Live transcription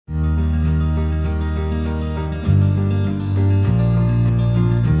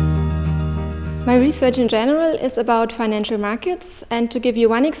My research in general is about financial markets, and to give you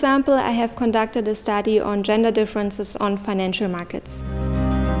one example, I have conducted a study on gender differences on financial markets.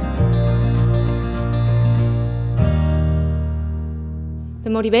 The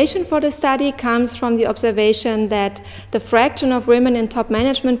motivation for the study comes from the observation that the fraction of women in top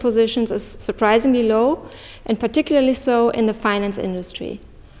management positions is surprisingly low, and particularly so in the finance industry.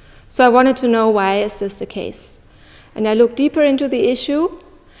 So I wanted to know, why is this the case? And I looked deeper into the issue,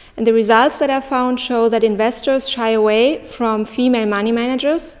 and the results that I found show that investors shy away from female money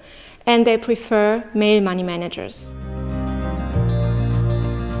managers and they prefer male money managers.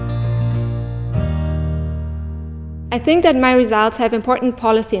 I think that my results have important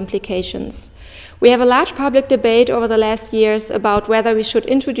policy implications. We have a large public debate over the last years about whether we should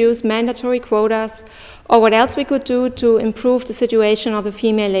introduce mandatory quotas or what else we could do to improve the situation of the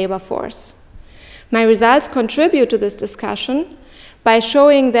female labor force. My results contribute to this discussion by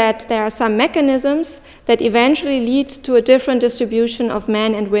showing that there are some mechanisms that eventually lead to a different distribution of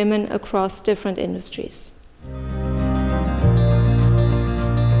men and women across different industries.